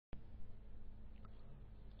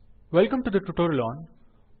Welcome to the tutorial on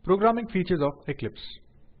Programming Features of Eclipse.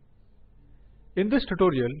 In this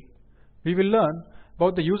tutorial, we will learn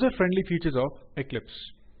about the user-friendly features of Eclipse.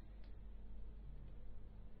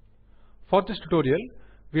 For this tutorial,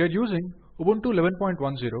 we are using Ubuntu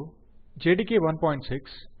 11.10, JDK 1.6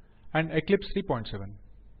 and Eclipse 3.7.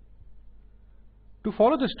 To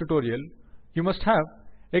follow this tutorial, you must have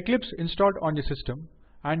Eclipse installed on your system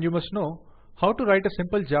and you must know how to write a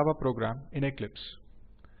simple Java program in Eclipse.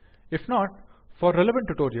 If not, for relevant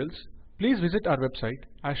tutorials, please visit our website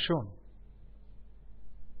as shown.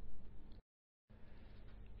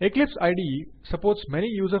 Eclipse IDE supports many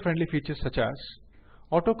user-friendly features such as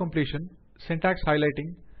auto-completion, syntax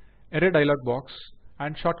highlighting, error dialog box,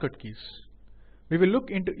 and shortcut keys. We will look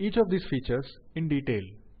into each of these features in detail.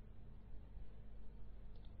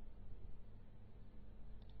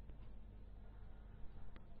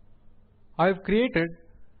 I have created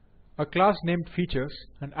a class named features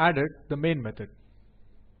and added the main method.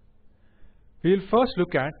 We will first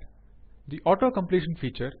look at the auto-completion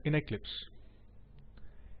feature in Eclipse.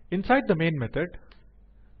 Inside the main method,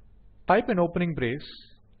 type an opening brace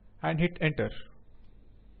and hit enter.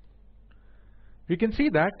 We can see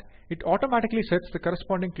that it automatically sets the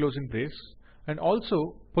corresponding closing brace and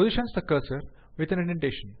also positions the cursor with an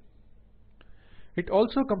indentation. It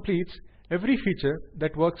also completes every feature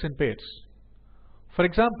that works in pairs. For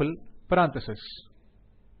example, parenthesis.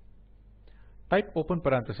 Type open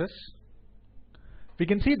parenthesis. We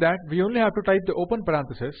can see that we only have to type the open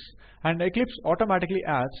parenthesis and Eclipse automatically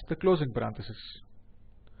adds the closing parenthesis.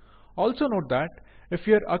 Also note that if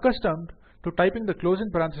you are accustomed to typing the closing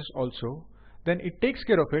parenthesis also, then it takes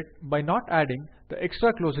care of it by not adding the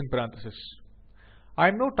extra closing parenthesis. I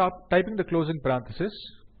am now typing the closing parenthesis,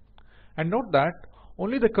 and note that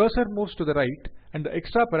only the cursor moves to the right and the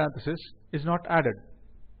extra parenthesis is not added.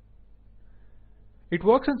 It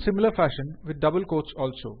works in similar fashion with double quotes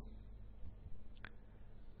also.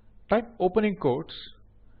 Type opening quotes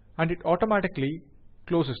and it automatically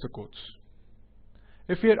closes the quotes.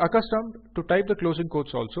 If we are accustomed to type the closing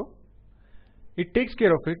quotes also, it takes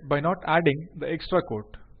care of it by not adding the extra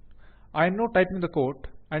quote. I am now typing the quote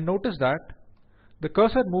and notice that the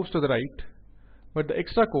cursor moves to the right, but the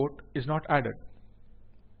extra quote is not added.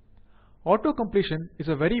 Auto-completion is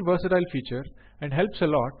a very versatile feature and helps a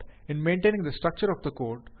lot in maintaining the structure of the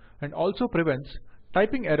code and also prevents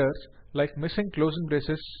typing errors like missing closing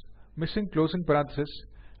braces, missing closing parentheses,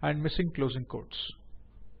 and missing closing quotes.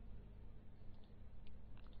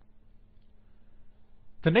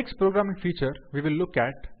 The next programming feature we will look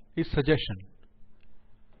at is suggestion.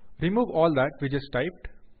 Remove all that we just typed.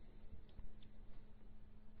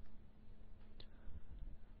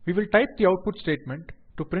 We will type the output statement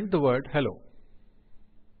to print the word hello.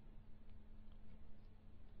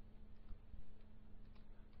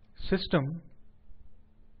 System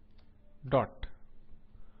dot.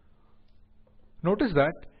 Notice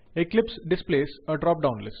that Eclipse displays a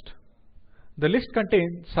drop-down list. The list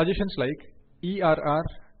contains suggestions like ERR,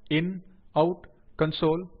 in, out,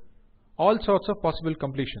 console, all sorts of possible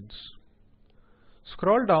completions.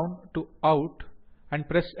 Scroll down to out and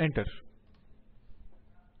press enter.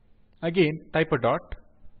 Again, type a dot.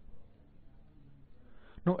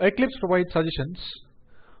 Now Eclipse provides suggestions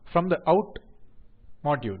from the out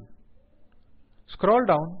module. Scroll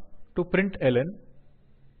down to println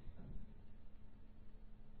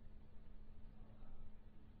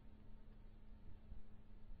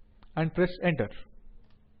and press enter.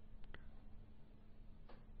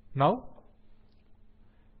 Now,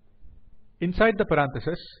 inside the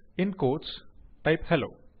parenthesis, in quotes, type hello.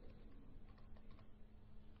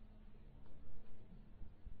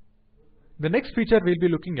 The next feature we'll be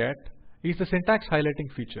looking at is the syntax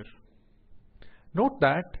highlighting feature. Note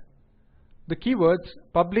that the keywords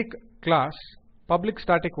public class, public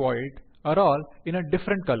static void are all in a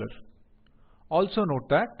different color. Also note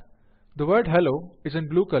that the word hello is in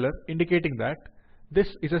blue color, indicating that this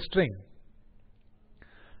is a string.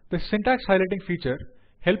 The syntax highlighting feature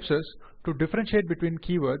helps us to differentiate between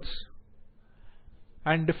keywords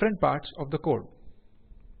and different parts of the code.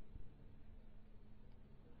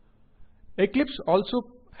 Eclipse also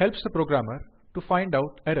helps the programmer to find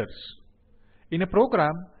out errors. In a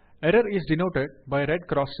program, error is denoted by a red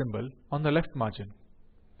cross symbol on the left margin.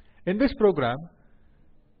 In this program,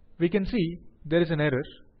 we can see there is an error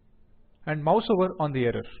and mouse over on the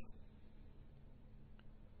error.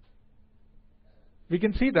 We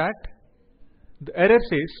can see that the error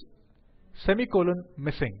says semicolon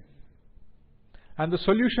missing, and the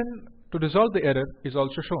solution to resolve the error is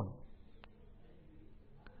also shown.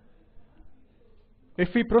 If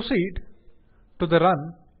we proceed to the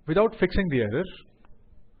run without fixing the error,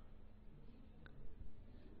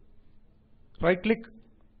 Right click,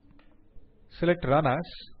 select Run as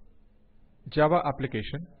Java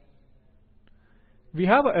Application. We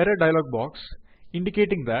have an error dialog box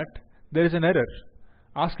indicating that there is an error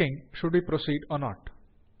asking should we proceed or not.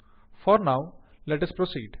 For now, let us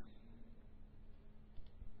proceed.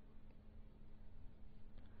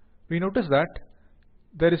 We notice that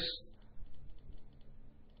there is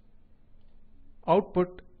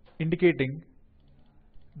output indicating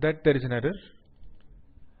that there is an error,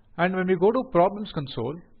 and when we go to Problems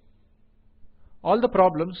console, all the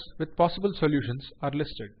problems with possible solutions are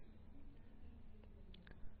listed.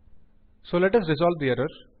 So let us resolve the error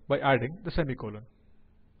by adding the semicolon.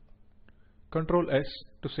 Ctrl+S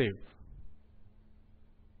to save.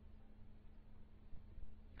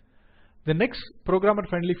 The next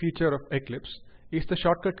programmer-friendly feature of Eclipse is the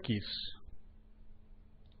shortcut keys.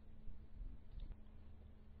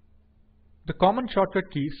 The common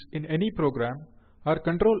shortcut keys in any program are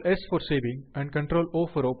Ctrl+S for saving and Ctrl+O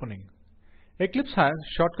for opening. Eclipse has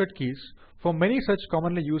shortcut keys for many such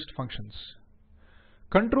commonly used functions.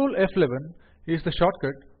 Ctrl+F11 is the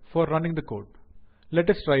shortcut for running the code. Let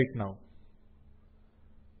us try it now.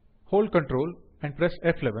 Hold Ctrl and press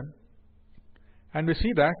F11, and we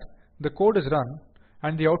see that the code is run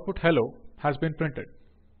and the output hello has been printed.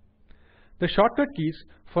 The shortcut keys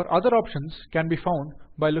for other options can be found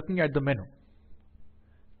by looking at the menu.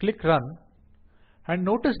 Click Run and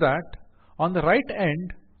notice that on the right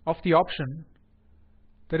end of the option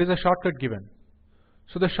there is a shortcut given.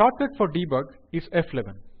 So the shortcut for debug is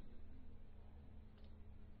F11.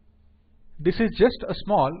 This is just a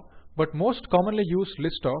small but most commonly used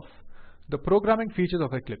list of the programming features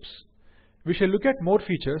of Eclipse. We shall look at more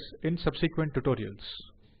features in subsequent tutorials.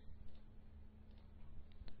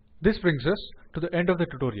 This brings us to the end of the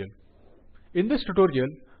tutorial. In this tutorial,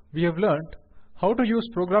 we have learned how to use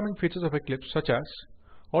programming features of Eclipse such as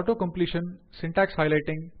auto-completion, syntax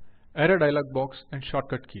highlighting, error dialog box, and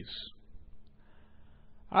shortcut keys.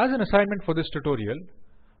 As an assignment for this tutorial,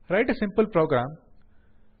 write a simple program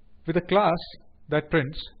with a class that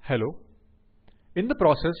prints hello. In the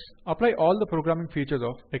process, apply all the programming features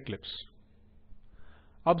of Eclipse.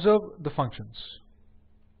 Observe the functions.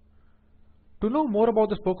 To know more about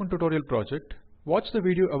the Spoken Tutorial project, watch the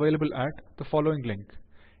video available at the following link.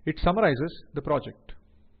 It summarizes the project.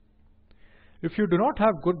 If you do not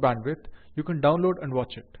have good bandwidth, you can download and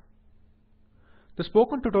watch it. The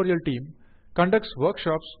Spoken Tutorial team conducts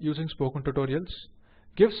workshops using Spoken Tutorials,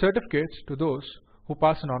 gives certificates to those who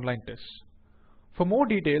pass an online test. For more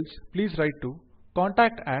details, please write to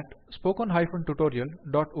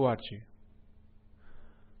contact@spoken-tutorial.org.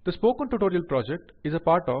 The Spoken Tutorial project is a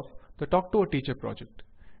part of the Talk to a Teacher project.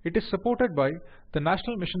 It is supported by the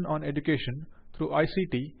National Mission on Education through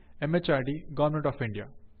ICT, MHRD, Government of India.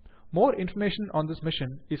 More information on this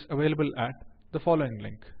mission is available at the following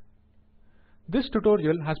link. This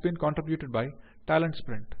tutorial has been contributed by Talent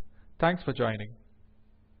Sprint. Thanks for joining.